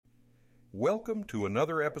Welcome to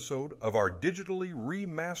another episode of our digitally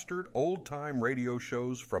remastered old-time radio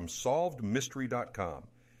shows from SolvedMystery.com.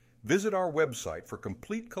 Visit our website for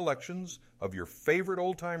complete collections of your favorite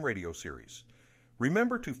old-time radio series.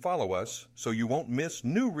 Remember to follow us so you won't miss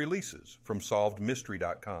new releases from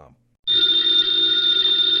SolvedMystery.com.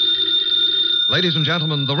 Ladies and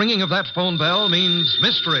gentlemen, the ringing of that phone bell means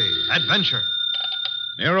mystery, adventure.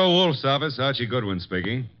 Nero Wolfe's office, Archie Goodwin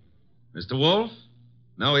speaking. Mr. Wolfe?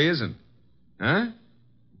 No, he isn't. Huh?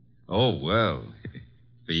 Oh, well,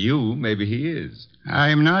 for you, maybe he is.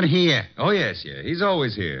 I'm not here. Oh, yes. He's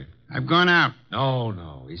always here. I've gone out.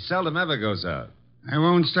 No. He seldom ever goes out. I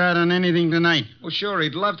won't start on anything tonight. Well, sure,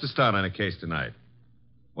 he'd love to start on a case tonight.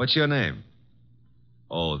 What's your name?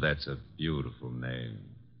 Oh, that's a beautiful name.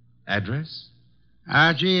 Address?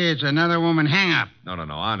 Archie, it's another woman hang-up. No,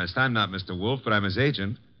 honest. I'm not Mr. Wolfe, but I'm his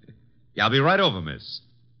agent. Yeah, I'll be right over, miss.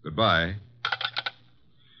 Goodbye.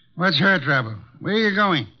 What's her trouble? Where are you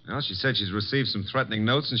going? Well, she said she's received some threatening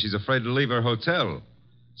notes and she's afraid to leave her hotel.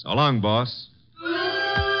 So long, boss.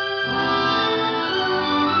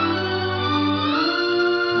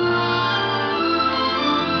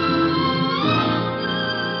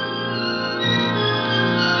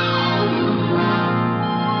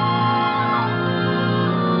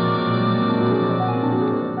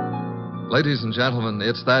 Ladies and gentlemen,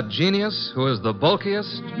 it's that genius who is the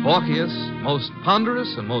bulkiest, balkiest, most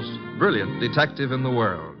ponderous, and most brilliant detective in the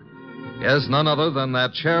world. Yes, none other than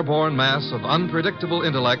that chair-borne mass of unpredictable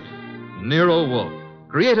intellect, Nero Wolfe.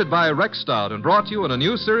 Created by Rex Stout and brought to you in a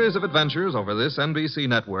new series of adventures over this NBC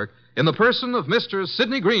network in the person of Mr.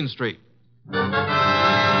 Sidney Greenstreet.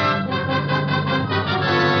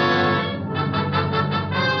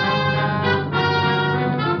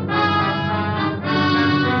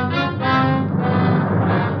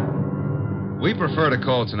 We prefer to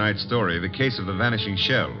call tonight's story the case of the vanishing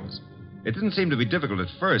shells. It didn't seem to be difficult at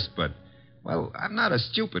first, but, well, I'm not a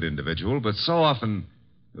stupid individual, but so often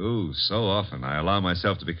I allow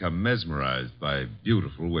myself to become mesmerized by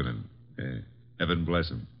beautiful women. Heaven bless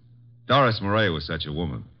them. Doris Murray was such a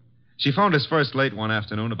woman. She phoned us first late one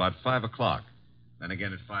afternoon about 5 o'clock, then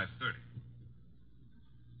again at 5:30.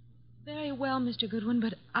 Very well, Mr. Goodwin,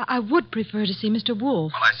 but I would prefer to see Mr.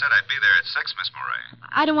 Wolfe. Well, I said I'd be there at 6, Miss Murray.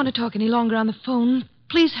 I don't want to talk any longer on the phone.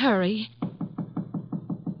 Please hurry.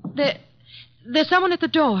 There's someone at the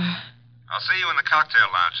door. I'll see you in the cocktail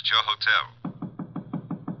lounge at your hotel.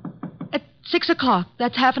 At 6 o'clock.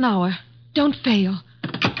 That's half an hour. Don't fail.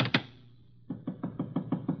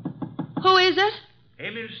 Who is it?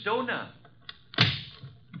 Emil Stoner.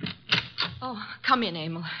 Oh, come in,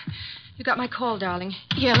 Emil. You got my call, darling.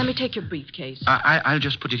 Here, let me take your briefcase. I'll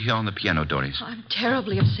just put it here on the piano, Doris. Oh, I'm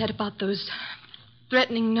terribly upset about those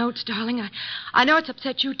threatening notes, darling. I know it's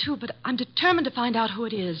upset you, too, but I'm determined to find out who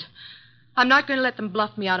it is. I'm not going to let them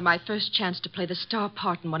bluff me out of my first chance to play the star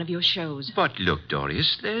part in one of your shows. But look,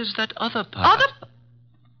 Doris, there's that other part.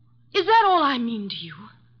 Is that all I mean to you?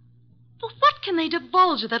 Well, what can they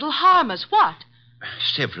divulge that'll harm us? What?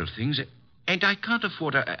 Several things. And I can't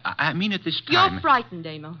afford... I mean, at this time... You're frightened,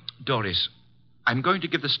 Emil. Doris, I'm going to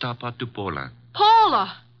give the star part to Paula.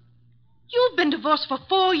 Paula? You've been divorced for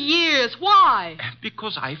 4 years. Why?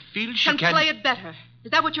 Because I feel she can play it better. Is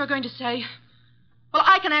that what you're going to say? Well,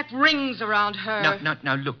 I can act rings around her.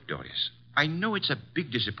 Now, look, Doris. I know it's a big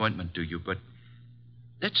disappointment to you, but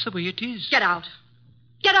that's the way it is. Get out.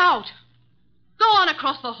 Get out. Go on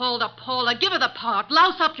across the hall to Paula. Give her the part.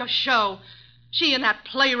 Louse up your show. She and that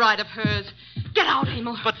playwright of hers. Get out,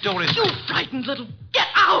 Emil. But, Doris... You frightened little... Get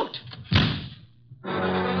out!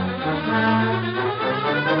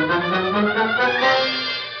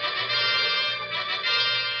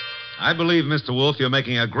 I believe, Mr. Wolfe, you're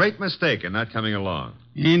making a great mistake in not coming along.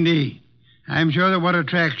 Indeed. I'm sure that what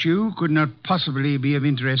attracts you could not possibly be of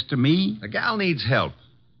interest to me. The gal needs help.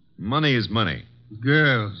 Money is money.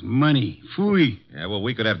 Girls, money, phooey. Yeah, well,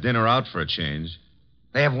 we could have dinner out for a change.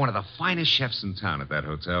 They have one of the finest chefs in town at that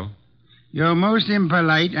hotel. You're most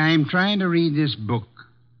impolite. I'm trying to read this book.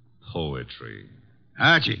 Poetry.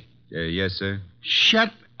 Archie. Yes, sir?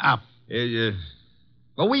 Shut up.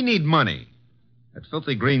 Well, we need money. That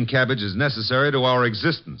filthy green cabbage is necessary to our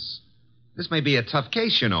existence. This may be a tough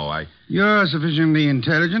case, you know. You're sufficiently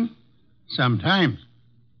intelligent. Sometimes.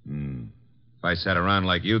 If I sat around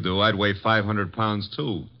like you do, I'd weigh 500 pounds,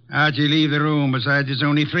 too. Archie, leave the room. Besides, it's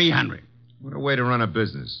only 300. What a way to run a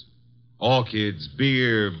business. Orchids,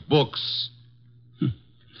 beer, books.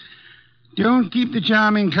 Don't keep the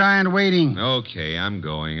charming client waiting. Okay, I'm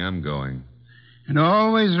going. And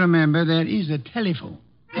always remember there is a telephone.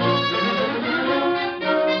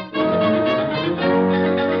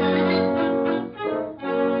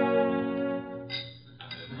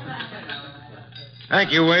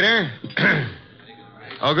 Thank you, waiter.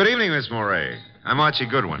 Oh, good evening, Miss Moray. I'm Archie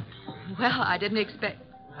Goodwin. Well, I didn't expect...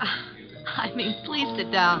 please sit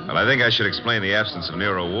down. Well, I think I should explain the absence of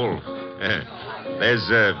Nero Wolfe.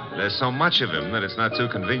 There's so much of him that it's not too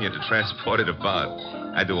convenient to transport it about.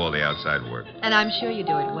 I do all the outside work. And I'm sure you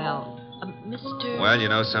do it well. Mr... Well, you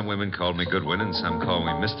know, some women call me Goodwin and some call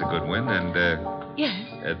me Mr. Goodwin, and,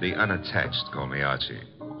 Yes? the unattached call me Archie.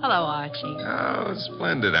 Hello, Archie. Oh,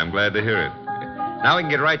 splendid. I'm glad to hear it. Now we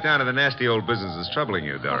can get right down to the nasty old business that's troubling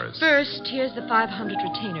you, Doris. First, here's the 500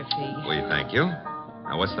 retainer fee. Well, thank you.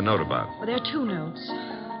 Now, what's the note about? Well, there are 2 notes,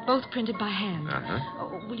 both printed by hand. Uh-huh.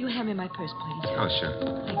 Oh, will you hand me my purse, please? Oh, sure.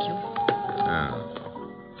 Thank you.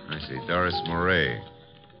 Oh, I see. Doris Moray.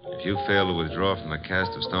 If you fail to withdraw from the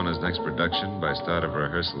cast of Stoner's next production by start of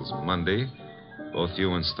rehearsals Monday, both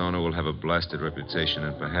you and Stoner will have a blasted reputation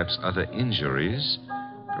and perhaps other injuries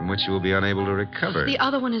from which you will be unable to recover. The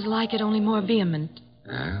other one is like it, only more vehement.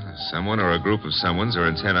 Someone or a group of someones are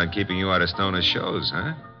intent on keeping you out of Stoner's shows,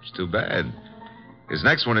 huh? It's too bad. His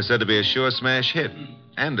next one is said to be a sure smash hit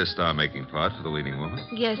and a star-making part for the leading woman.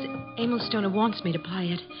 Yes, Emil Stoner wants me to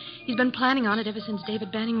play it. He's been planning on it ever since David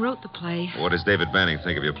Banning wrote the play. What does David Banning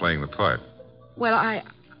think of you playing the part? Well, I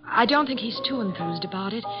don't think he's too enthused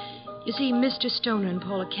about it. You see, Mr. Stoner and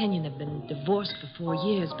Paula Kenyon have been divorced for 4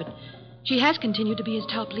 years, but she has continued to be his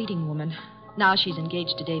top leading woman. Now she's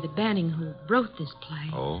engaged to David Banning, who wrote this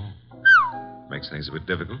play. Oh? Makes things a bit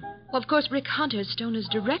difficult. Well, of course, Rick Hunter, Stoner's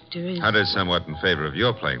director, is... Hunter's somewhat in favor of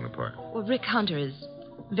your playing the part. Well, Rick Hunter is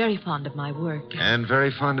very fond of my work. And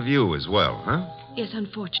very fond of you as well, huh? Yes,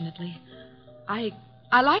 unfortunately. I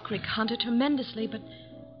like Rick Hunter tremendously, but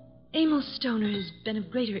Emil Stoner has been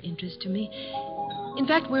of greater interest to me. In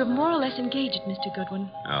fact, we're more or less engaged, Mr. Goodwin.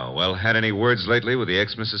 Oh, well, had any words lately with the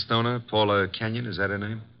ex-Mrs. Stoner? Paula Kenyon, is that her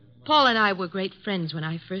name? Paul and I were great friends when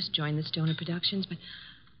I first joined the Stoner Productions, but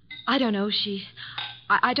I don't know,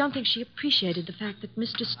 I don't think she appreciated the fact that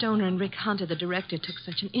Mr. Stoner and Rick Hunter, the director, took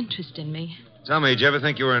such an interest in me. Tell me, did you ever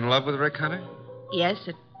think you were in love with Rick Hunter? Yes,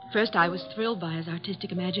 at first I was thrilled by his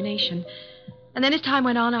artistic imagination. And then as time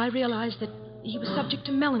went on, I realized that he was subject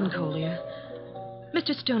to melancholia.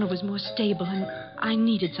 Mr. Stoner was more stable, and I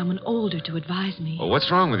needed someone older to advise me. Well,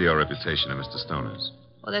 what's wrong with your reputation of Mr. Stoner's?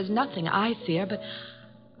 Well, there's nothing I fear, but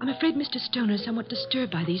I'm afraid Mr. Stoner is somewhat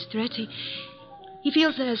disturbed by these threats. He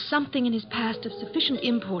feels there's something in his past of sufficient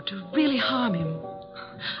import to really harm him.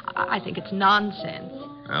 I think it's nonsense.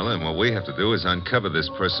 Well, then what we have to do is uncover this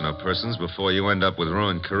person or persons before you end up with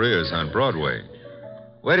ruined careers on Broadway.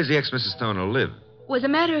 Where does the ex-Mrs. Stoner live? Well, as a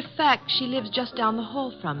matter of fact, she lives just down the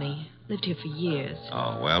hall from me. Lived here for years.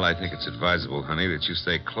 Oh, well, I think it's advisable, honey, that you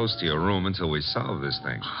stay close to your room until we solve this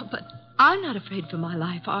thing. Oh, but I'm not afraid for my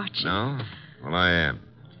life, Archie. No? Well, I am.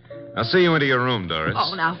 I'll see you into your room, Doris.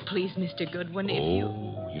 Oh, now, please, Mr. Goodwin, if you...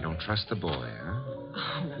 Oh, you don't trust the boy, huh?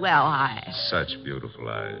 Oh, well, Such beautiful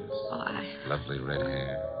eyes. Oh, Lovely red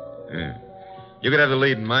hair. Yeah. You could have the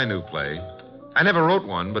lead in my new play. I never wrote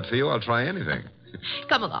one, but for you, I'll try anything.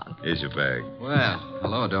 Come along. Here's your bag. Well,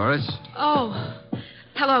 hello, Doris. Oh,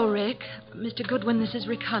 hello, Rick. Mr. Goodwin, this is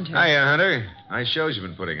Rick Hunter. Hiya, Hunter. Nice shows you've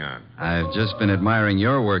been putting on. I've just been admiring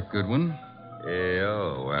your work, Goodwin. Yeah,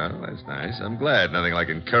 oh, well, that's nice. I'm glad. Nothing like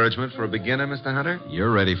encouragement for a beginner, Mr. Hunter?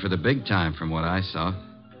 You're ready for the big time from what I saw.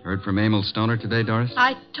 Heard from Emil Stoner today, Doris?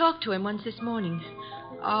 I talked to him once this morning.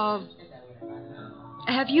 Have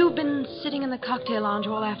you been sitting in the cocktail lounge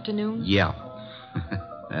all afternoon? Yeah.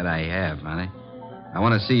 That I have, honey. I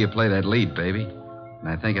want to see you play that lead, baby. And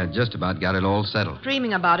I think I just about got it all settled.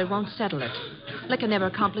 Dreaming about it won't settle it. Liquor never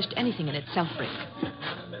accomplished anything in itself, Rick.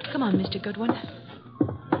 Come on, Mr. Goodwin.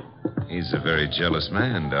 He's a very jealous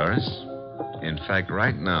man, Doris. In fact,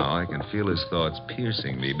 right now, I can feel his thoughts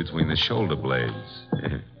piercing me between the shoulder blades.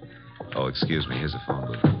 Oh, excuse me. Here's a phone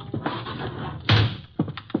book.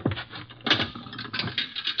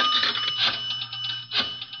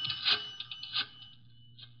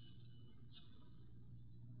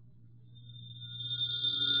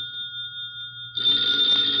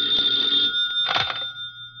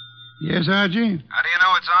 Yes, Archie? How do you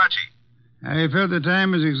know it's Archie? I felt the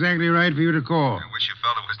time was exactly right for you to call. I wish you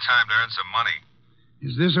felt it was time to earn some money.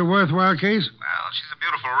 Is this a worthwhile case? Well, she's a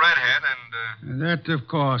beautiful redhead, and, That, of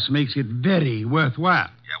course, makes it very worthwhile.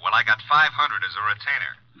 Yeah, well, I got 500 as a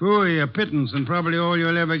retainer. Phooey, a pittance, and probably all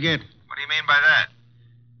you'll ever get. What do you mean by that?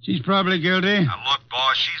 She's probably guilty. Now, look,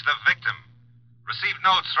 boss, she's the victim. Received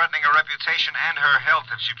notes threatening her reputation and her health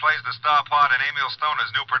if she plays the star part in Emil Stoner's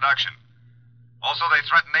new production. Also, they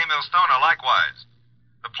threatened Emil Stoner likewise.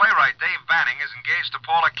 The playwright, Dave Banning, is engaged to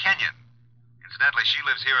Paula Kenyon. Incidentally, she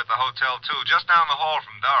lives here at the hotel, too, just down the hall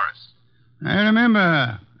from Doris. I remember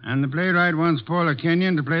her. and the playwright wants Paula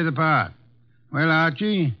Kenyon to play the part. Well,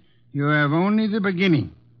 Archie, you have only the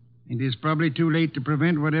beginning. It is probably too late to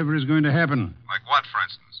prevent whatever is going to happen. Like what, for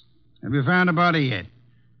instance? Have you found a body yet?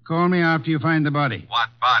 Call me after you find the body. What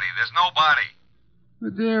body? There's no body.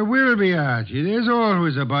 But there will be, Archie. There's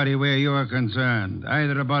always a body where you are concerned.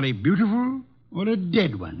 Either a body beautiful or a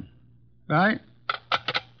dead one. Right?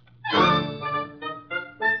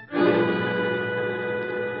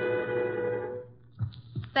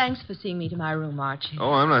 Thanks for seeing me to my room, Archie.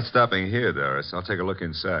 Oh, I'm not stopping here, Doris. I'll take a look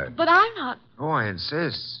inside. But I'm not. Oh, I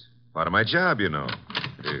insist. Part of my job, you know.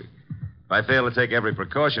 If I fail to take every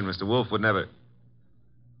precaution, Mr. Wolfe would never...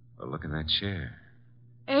 Oh, look in that chair.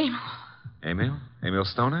 Emil. Emil? Emil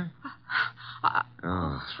Stoner?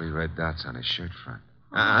 Oh, 3 red dots on his shirt front.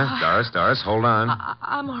 Doris, hold on.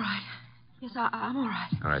 I'm all right. Yes, I'm all right.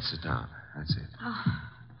 All right, sit down. That's it.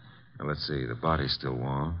 Now, let's see. The body's still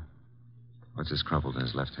warm. What's this crumpled in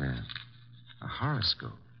his left hand? A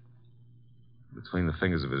horoscope. Between the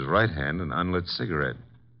fingers of his right hand, an unlit cigarette.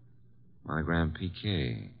 Monogram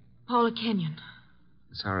PK. Paula Kenyon.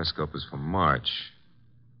 This horoscope is for March.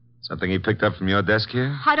 Something he picked up from your desk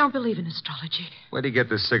here? I don't believe in astrology. Where'd he get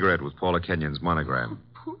this cigarette with Paula Kenyon's monogram?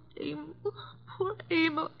 Poor Emil. Poor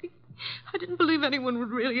Emil. I didn't believe anyone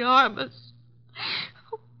would really harm us.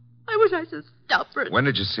 Why was I so stubborn? When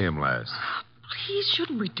did you see him last? Please,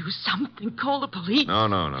 shouldn't we do something? Call the police? No,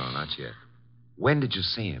 not yet. When did you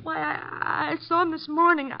see him? Why, I saw him this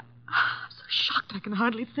morning. I'm so shocked I can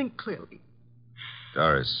hardly think clearly.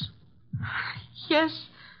 Doris, Yes?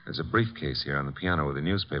 there's a briefcase here on the piano with a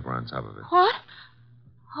newspaper on top of it. What?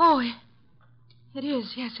 Oh, it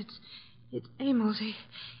is. Yes, it's Emil's.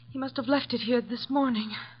 He must have left it here this morning.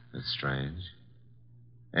 That's strange.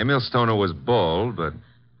 Emil Stoner was bald, but...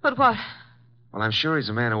 But what? Well, I'm sure he's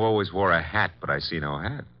a man who always wore a hat, but I see no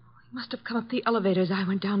hat. He must have come up the elevator as I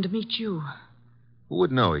went down to meet you. Who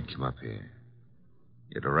would know he'd come up here?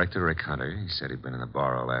 Your director, Rick Hunter, he said he'd been in the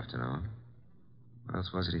bar all afternoon. What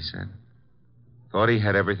else was it he said? Thought he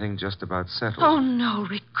had everything just about settled. Oh, no,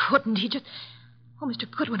 Rick couldn't. He just... Oh, Mr.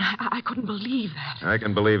 Goodwin, I couldn't believe that. I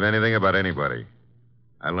can believe anything about anybody.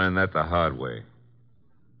 I learned that the hard way.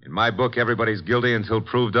 In my book, everybody's guilty until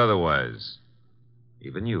proved otherwise.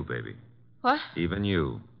 Even you, baby. What? Even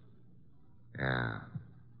you. Yeah.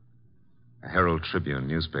 A Herald Tribune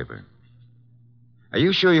newspaper. Are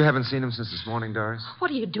you sure you haven't seen him since this morning, Doris? What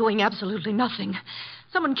are you doing? Absolutely nothing.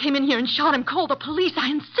 Someone came in here and shot him. Call the police. I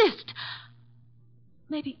insist.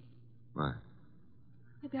 Maybe What?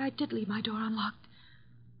 I did leave my door unlocked.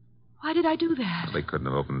 Why did I do that? Well, they couldn't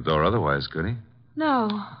have opened the door otherwise, could he? No.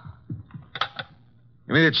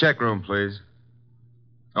 Give me the check room, please.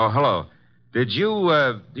 Oh, hello. Do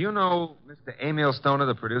you know Mr. Emil Stoner,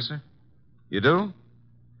 the producer? You do?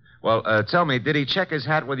 Well, tell me, did he check his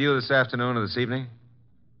hat with you this afternoon or this evening?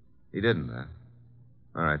 He didn't, huh?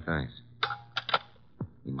 All right, thanks.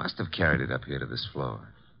 He must have carried it up here to this floor.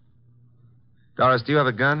 Doris, do you have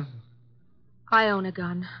a gun? I own a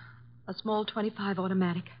gun. A small .25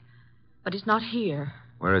 automatic. But it's not here.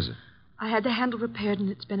 Where is it? I had the handle repaired, and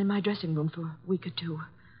it's been in my dressing room for a week or two.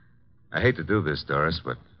 I hate to do this, Doris,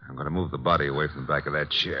 but I'm going to move the body away from the back of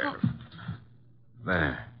that chair.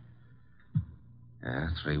 There. Yeah,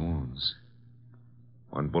 3 wounds.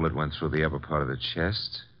 1 bullet went through the upper part of the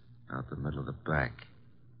chest, out the middle of the back.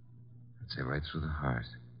 I'd say right through the heart.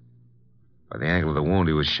 By the angle of the wound,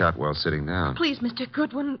 he was shot while sitting down. Please, Mr.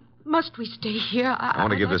 Goodwin, must we stay here? I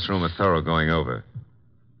want to give this room a thorough going over.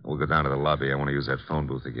 We'll go down to the lobby. I want to use that phone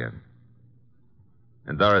booth again.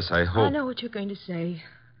 And, Doris, I hope... I know what you're going to say.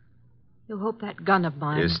 You'll hope that gun of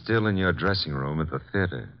mine... is still in your dressing room at the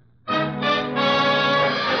theater.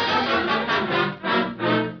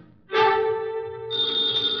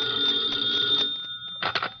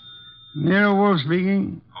 Nero Wolfe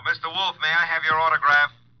speaking. Oh, Mr. Wolfe, may I have your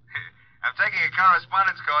autograph? I'm taking a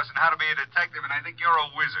correspondence course on how to be a detective, and I think you're a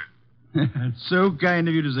wizard. That's so kind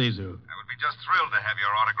of you to say so. I would be just thrilled to have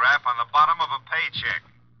your autograph on the bottom of a paycheck.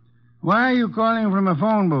 Why are you calling from a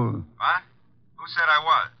phone booth? What? Who said I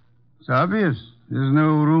was? It's obvious. There's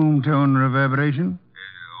no room tone reverberation.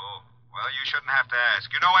 Well, you shouldn't have to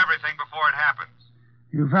ask. You know everything before it happens.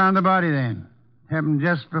 You found the body then. Happened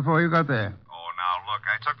just before you got there. Oh, now, look,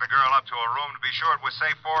 I took the girl up to her room to be sure it was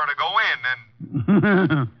safe for her to go in, and...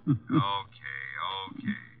 Okay.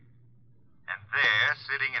 And there,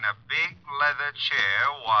 sitting in a big leather chair,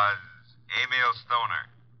 was Emil Stoner.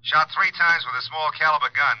 Shot 3 times with a small caliber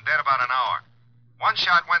gun, dead about an hour. 1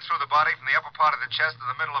 shot went through the body from the upper part of the chest to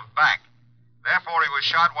the middle of the back. Therefore, he was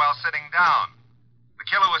shot while sitting down. The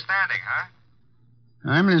killer was standing, huh?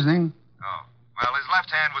 I'm listening. Oh. Well, his left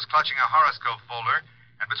hand was clutching a horoscope folder,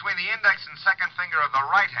 and between the index and second finger of the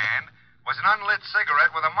right hand was an unlit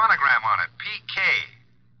cigarette with a monogram on it, PK.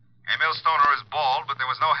 Emil Stoner is bald, but there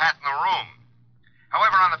was no hat in the room.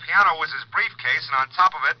 However, on the piano was his briefcase, and on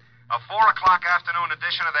top of it, a 4 o'clock afternoon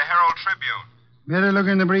edition of the Herald Tribune. Better look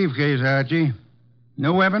in the briefcase, Archie.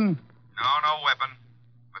 No weapon? No weapon.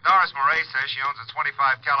 But Doris Murray says she owns a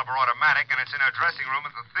 .25 caliber automatic, and it's in her dressing room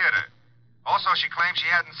at the theater. Also, she claims she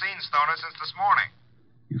hadn't seen Stoner since this morning.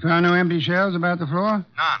 You found no empty shells about the floor?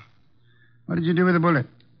 None. What did you do with the bullet?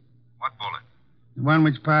 What bullet? The one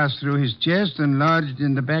which passed through his chest and lodged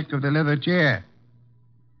in the back of the leather chair.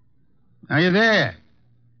 Are you there?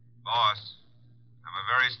 Boss, I'm a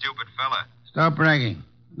very stupid fella. Stop bragging.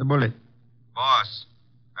 The bullet. Boss,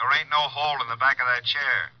 there ain't no hole in the back of that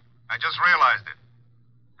chair. I just realized it.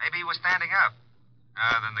 Maybe he was standing up.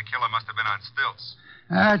 Then the killer must have been on stilts.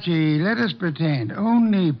 Archie, let us pretend,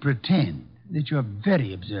 only pretend, that you're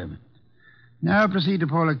very observant. Now proceed to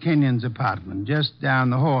Paula Kenyon's apartment, just down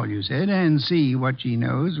the hall, you said, and see what she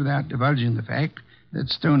knows without divulging the fact that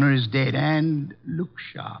Stoner is dead. And look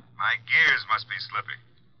sharp. My gears must be slippy.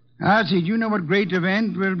 Archie, do you know what great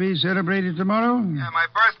event will be celebrated tomorrow? Yeah, my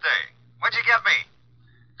birthday. What'd you get me?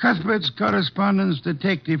 Cuthbert's correspondence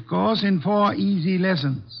detective course in 4 easy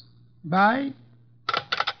lessons. Bye.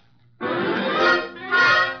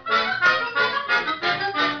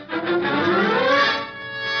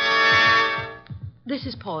 This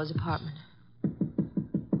is Paula's apartment.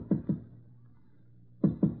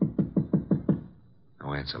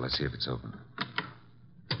 No answer. Let's see if it's open.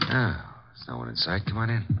 Ah, there's no one in sight. Come on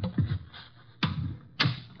in.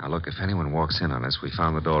 Now, look, if anyone walks in on us, we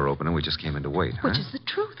found the door open and we just came in to wait, huh? Which is the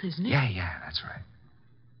truth, isn't it? Yeah, that's right.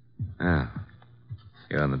 Ah.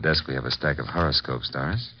 Here on the desk we have a stack of horoscopes,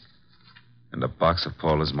 Doris. And a box of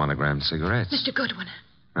Paula's monogrammed cigarettes. Mr. Goodwin.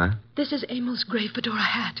 Huh? This is Emil's gray fedora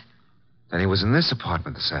hat. Then he was in this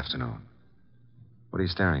apartment this afternoon. What are you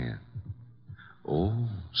staring at? Oh,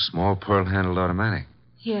 small pearl-handled automatic.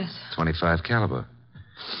 Yes. .25 caliber.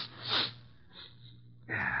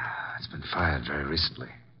 Yeah, it's been fired very recently.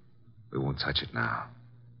 We won't touch it now.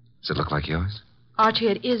 Does it look like yours? Archie,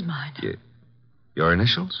 it is mine. Your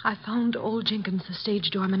initials? I found old Jenkins, the stage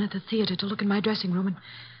doorman at the theater, to look in my dressing room, and...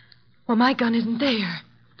 well, my gun isn't there.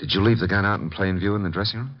 Did you leave the gun out in plain view in the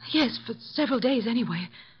dressing room? Yes, for several days anyway.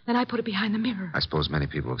 Then I put it behind the mirror. I suppose many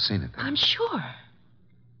people have seen it then. I'm sure.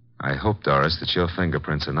 I hope, Doris, that your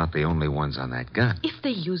fingerprints are not the only ones on that gun. If they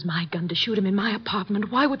use my gun to shoot him in my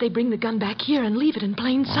apartment, why would they bring the gun back here and leave it in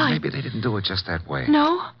plain Well, sight? maybe they didn't do it just that way.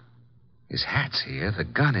 No? His hat's here, the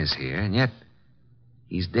gun is here, and yet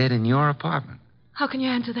he's dead in your apartment. How can you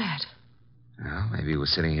answer that? Well, maybe he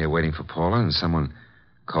was sitting here waiting for Paula, and someone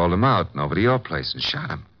called him out and over to your place and shot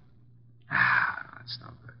him. That's no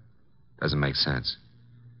good. Doesn't make sense.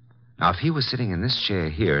 Now, if he was sitting in this chair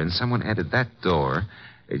here and someone entered that door,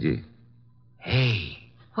 Hey.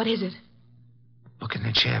 What is it? Look in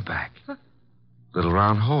the chair back. Huh? Little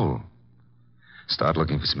round hole. Start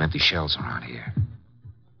looking for some empty shells around here.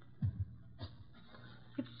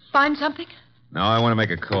 You find something? No, I want to make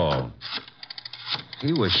a call.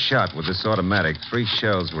 He was shot with this automatic. 3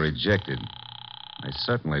 shells were ejected. They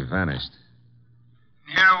certainly vanished.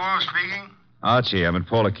 Nero, Wolfe speaking. Archie, I'm at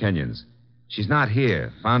Paula Kenyon's. She's not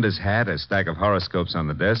here. Found his hat, a stack of horoscopes on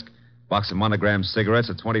the desk, box of monogrammed cigarettes,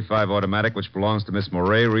 a .25 automatic which belongs to Miss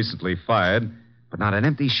Moray, recently fired, but not an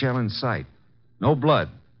empty shell in sight. No blood,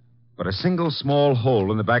 but a single small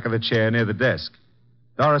hole in the back of the chair near the desk.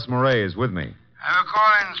 Doris Moray is with me. I will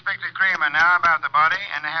call Inspector Kramer now about the body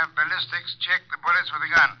and have ballistics check the bullets with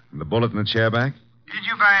the gun. The bullet in the chair back? Did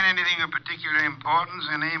you find anything of particular importance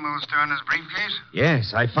in Emil Stoner's briefcase?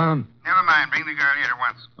 Yes, I found... Never mind. Bring the girl here at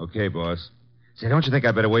once. Okay, boss. Say, don't you think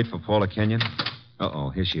I better wait for Paula Kenyon? Uh-oh,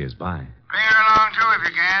 here she is. Bye. Bring her along, too, if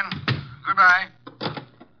you can. Goodbye.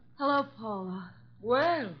 Hello, Paula.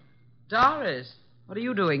 Well, Doris, what are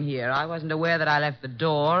you doing here? I wasn't aware that I left the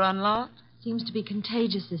door unlocked. Seems to be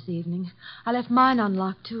contagious this evening. I left mine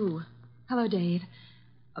unlocked, too. Hello, Dave.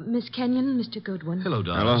 Miss Kenyon, Mr. Goodwin. Hello,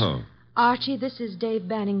 Doris. Hello. Archie, this is Dave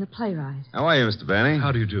Banning, the playwright. How are you, Mr. Banning?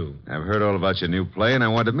 How do you do? I've heard all about your new play, and I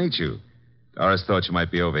wanted to meet you. Doris thought you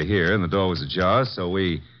might be over here, and the door was ajar, so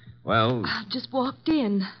we... Well... I just walked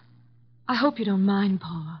in. I hope you don't mind,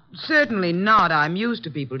 Paula. Certainly not. I'm used to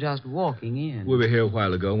people just walking in. We were here a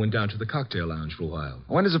while ago, went down to the cocktail lounge for a while.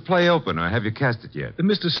 When does the play open, or have you cast it yet?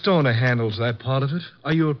 Mr. Stoner handles that part of it.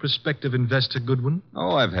 Are you a prospective investor, Goodwin?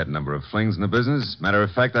 Oh, I've had a number of flings in the business. Matter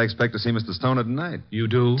of fact, I expect to see Mr. Stoner tonight. You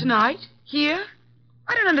do? Tonight? Here?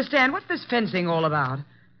 I don't understand. What's this fencing all about?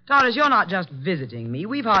 Doris, you're not just visiting me.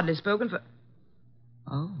 We've hardly spoken for...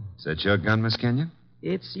 Oh. Is that your gun, Miss Kenyon?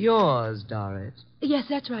 It's yours, Doris. Yes,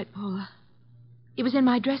 that's right, Paula. It was in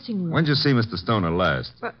my dressing room. When did you see Mr. Stoner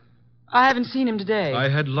last? But I haven't seen him today. I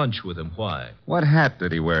had lunch with him. Why? What hat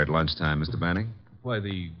did he wear at lunchtime, Mr. Banning? Why,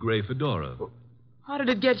 the gray fedora. How did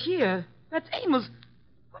it get here? That's Amel's.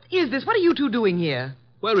 What is this? What are you two doing here?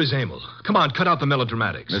 Where is Emil? Come on, cut out the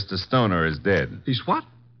melodramatics. Mr. Stoner is dead. He's what?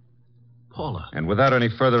 Paula. And without any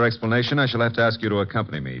further explanation, I shall have to ask you to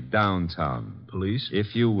accompany me downtown. Police?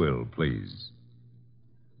 If you will, please.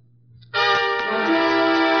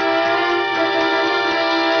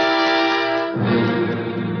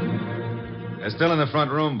 They're still in the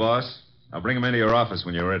front room, boss. I'll bring them into your office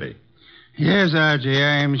when you're ready. Yes, Archie,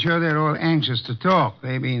 I'm sure they're all anxious to talk.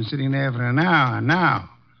 They've been sitting there for an hour now.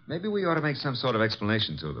 Maybe we ought to make some sort of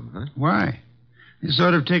explanation to them, huh? Why? This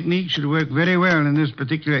sort of technique should work very well in this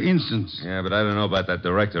particular instance. Yeah, but I don't know about that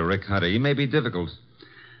director, Rick Hunter. He may be difficult.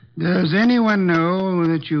 Does anyone know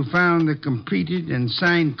that you found the completed and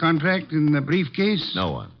signed contract in the briefcase?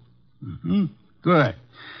 No one. Mm-hmm. Good.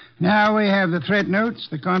 Now we have the threat notes,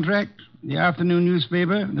 the contract, the afternoon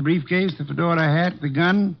newspaper, the briefcase, the fedora hat, the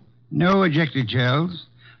gun, no ejected shells,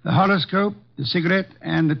 the horoscope, the cigarette,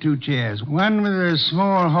 and the 2 chairs. One with a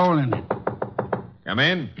small hole in it. Come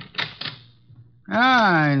in.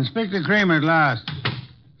 Ah, Inspector Kramer at last.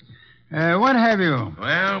 What have you?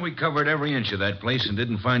 Well, we covered every inch of that place and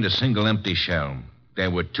didn't find a single empty shell.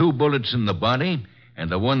 There were 2 bullets in the body and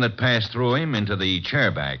the one that passed through him into the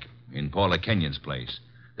chair back in Paula Kenyon's place.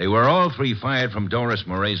 They were all 3 fired from Doris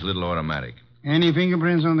Murray's little automatic. Any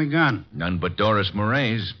fingerprints on the gun? None but Doris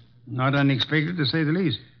Murray's. Not unexpected, to say the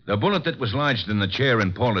least. The bullet that was lodged in the chair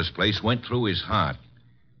in Paula's place went through his heart.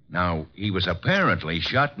 Now, he was apparently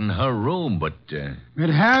shot in her room, but... But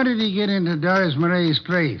how did he get into Doris Murray's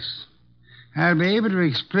place? I'll be able to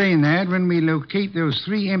explain that when we locate those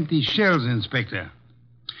 3 empty shells, Inspector.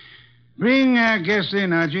 Bring our guest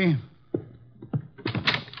in, Archie.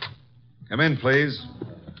 Come in, please.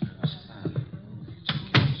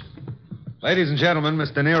 Ladies and gentlemen,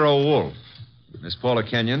 Mr. Nero Wolfe. Miss Paula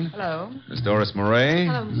Kenyon. Hello. Miss Doris Murray.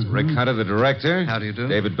 Hello, Mr. Rick Hunter, the director. How do you do?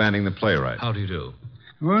 David Banning, the playwright. How do you do?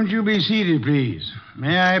 Won't you be seated, please?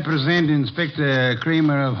 May I present Inspector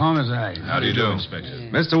Kramer of Homicide? How do you do, Inspector?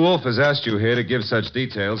 Mr. Wolfe has asked you here to give such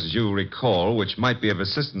details as you recall, which might be of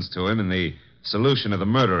assistance to him in the solution of the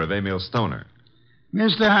murder of Emil Stoner.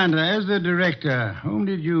 Mr. Hunter, as the director, whom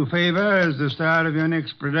did you favor as the star of your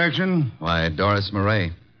next production? Why, Doris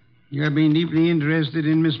Murray. You have been deeply interested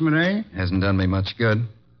in Miss Murray, Hasn't done me much good.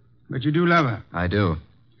 but you do love her. I do.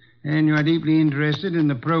 And you are deeply interested in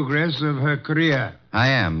the progress of her career. I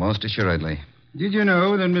am, most assuredly. Did you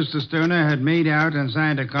know that Mr. Stoner had made out and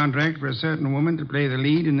signed a contract for a certain woman to play the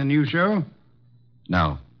lead in the new show?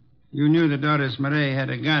 No. You knew that Doris Murray had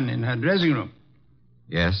a gun in her dressing room.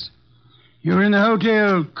 Yes? You were in the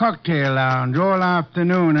hotel cocktail lounge all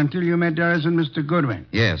afternoon until you met Doris and Mr. Goodwin.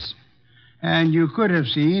 Yes, And you could have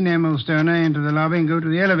seen Emil Stoner into the lobby and go to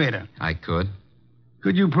the elevator. I could.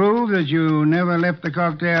 Could you prove that you never left the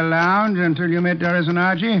cocktail lounge until you met Doris and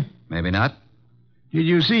Archie? Maybe not. Did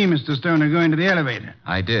you see Mr. Stoner go into the elevator?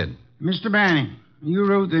 I did. Mr. Banning, you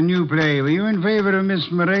wrote the new play. Were you in favor of Miss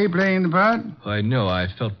Murray playing the part? Why, no, I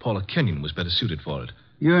felt Paula Kenyon was better suited for it.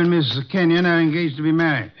 You and Miss Kenyon are engaged to be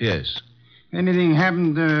married. Yes. Anything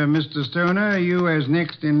happened to Mr. Stoner, you, as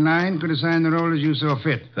next in line, could assign the role as you saw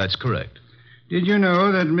fit. That's correct. Did you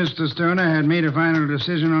know that Mr. Stoner had made a final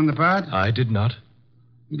decision on the part? I did not.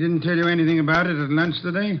 He didn't tell you anything about it at lunch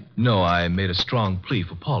today? No, I made a strong plea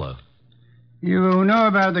for Paula. You know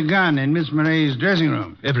about the gun in Miss Murray's dressing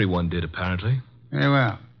room? Everyone did, apparently. Very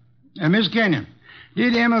well. Miss Kenyon,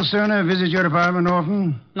 did Emil Stoner visit your apartment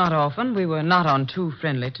often? Not often. We were not on too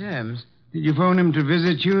friendly terms. Did you phone him to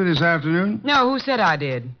visit you this afternoon? No, who said I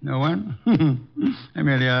did? No one? I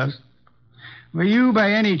merely asked. Were you,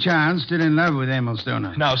 by any chance, still in love with Emil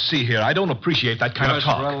Stoner? Now, see here, I don't appreciate that kind of Just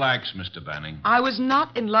talk. relax, Mr. Banning. I was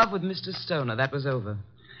not in love with Mr. Stoner. That was over.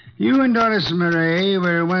 You and Doris Murray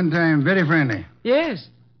were at one time very friendly. Yes.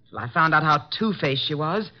 Well, I found out how two-faced she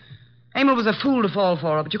was. Emil was a fool to fall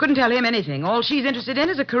for her, but you couldn't tell him anything. All she's interested in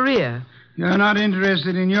is a career. You're not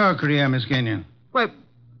interested in your career, Miss Kenyon.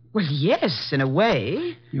 Well, yes, in a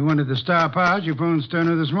way. You wanted the star part. You phoned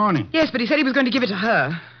Stoner this morning. Yes, but he said he was going to give it to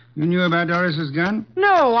her. You knew about Doris's gun?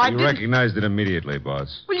 No, I You didn't. recognized it immediately,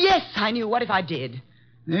 boss. Well, yes, I knew. What if I did?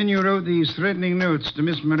 Then you wrote these threatening notes to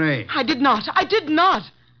Miss Murray. I did not. I did not.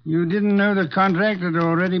 You didn't know the contract had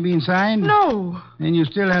already been signed? No. Then you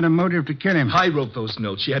still had a motive to kill him. I wrote those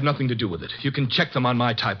notes. She had nothing to do with it. You can check them on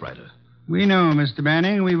my typewriter. We know, Mr.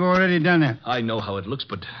 Banning. We've already done that. I know how it looks,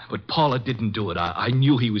 but Paula didn't do it. I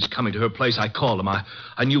knew he was coming to her place. I called him. I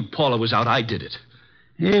knew Paula was out. I did it.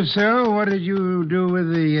 If so, what did you do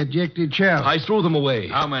with the ejected shell? I threw them away.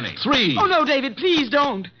 How many? 3. Oh, no, David, please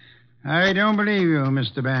don't. I don't believe you,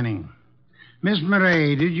 Mr. Banning. Miss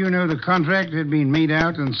Murray, did you know the contract had been made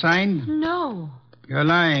out and signed? No, You're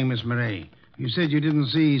lying, Miss Murray. You said you didn't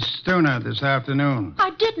see Stoner this afternoon.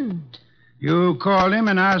 I didn't. You called him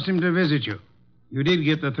and asked him to visit you. You did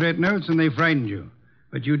get the threat notes, and they frightened you.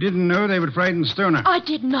 But you didn't know they would frighten Stoner. I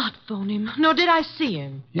did not phone him, nor did I see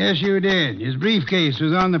him. Yes, you did. His briefcase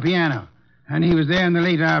was on the piano. And he was there in the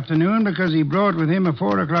late afternoon because he brought with him a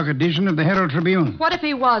 4 o'clock edition of the Herald Tribune. What if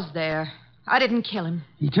he was there? I didn't kill him.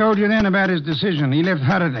 He told you then about his decision. He left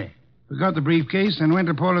hurriedly. We got the briefcase and went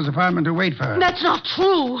to Paula's apartment to wait for her. That's not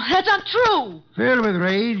true. That's not true. Filled with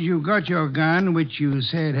rage, you got your gun, which you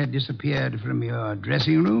said had disappeared from your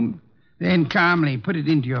dressing room, then calmly put it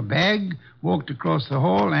into your bag, walked across the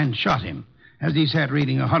hall, and shot him as he sat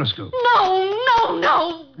reading a horoscope.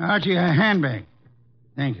 No. Archie, her handbag.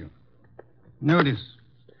 Thank you. Notice,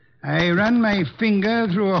 I run my finger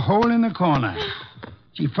through a hole in the corner.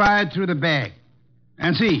 She fired through the bag.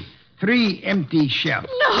 And see, 3 empty shells.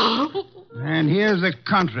 No. And here's the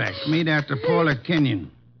contract made out to Paula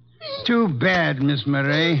Kenyon. Too bad, Miss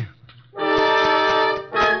Murray.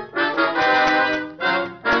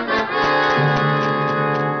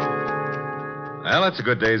 Well, that's a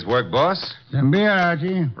good day's work, boss. Some beer,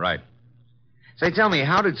 Archie. Right. Say, tell me,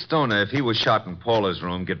 how did Stoner, if he was shot in Paula's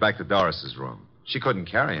room, get back to Doris's room? She couldn't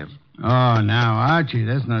carry him. Oh, now, Archie,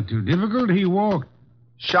 that's not too difficult. He walked.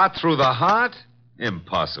 Shot through the heart?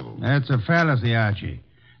 Impossible. That's a fallacy, Archie.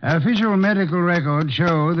 Official medical records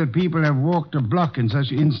show that people have walked a block in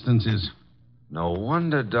such instances. No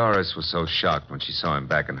wonder Doris was so shocked when she saw him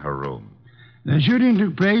back in her room. The shooting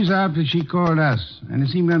took place after she called us, and it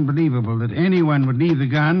seemed unbelievable that anyone would leave the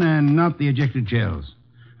gun and not the ejected shells.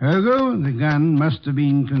 Ergo, the gun must have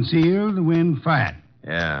been concealed when fired.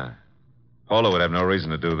 Yeah. Paula would have no reason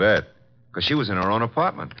to do that, because she was in her own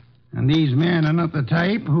apartment. And these men are not the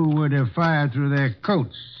type who would have fired through their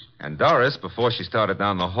coats. And Doris, before she started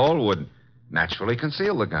down the hall, would naturally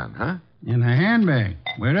conceal the gun, huh? In her handbag.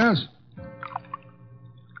 Where else?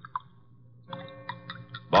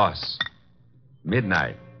 Boss,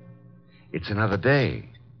 midnight. It's another day.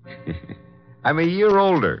 I'm a year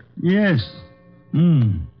older. Yes.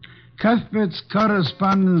 Cuthbert's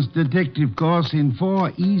correspondence detective course in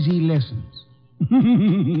 4 easy lessons.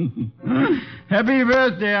 Happy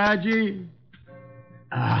birthday, Archie.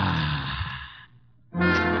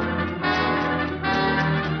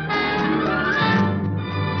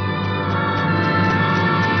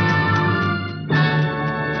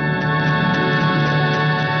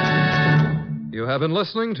 You have been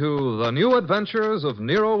listening to The New Adventures of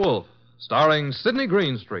Nero Wolfe, starring Sidney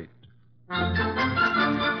Greenstreet.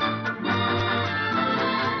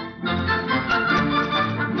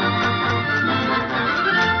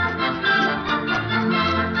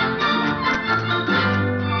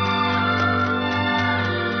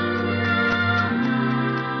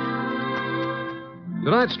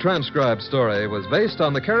 Tonight's transcribed story was based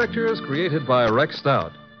on the characters created by Rex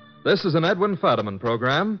Stout. This is an Edwin Fadiman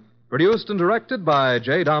program, produced and directed by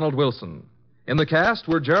J. Donald Wilson. In the cast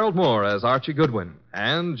were Gerald Moore as Archie Goodwin,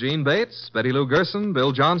 and Gene Bates, Betty Lou Gerson,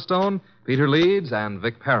 Bill Johnstone, Peter Leeds, and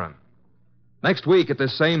Vic Perrin. Next week at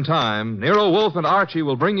this same time, Nero Wolfe and Archie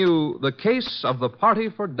will bring you The Case of the Party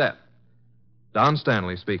for Death. Don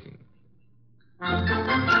Stanley speaking.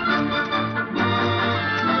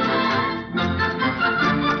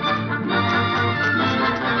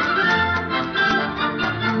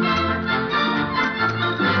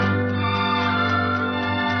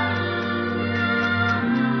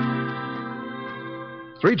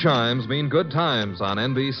 Three chimes mean good times on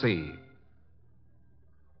NBC.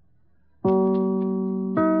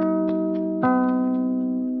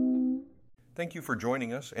 Thank you for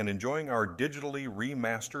joining us and enjoying our digitally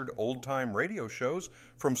remastered old-time radio shows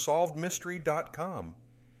from SolvedMystery.com.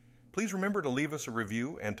 Please remember to leave us a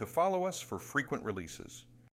review and to follow us for frequent releases.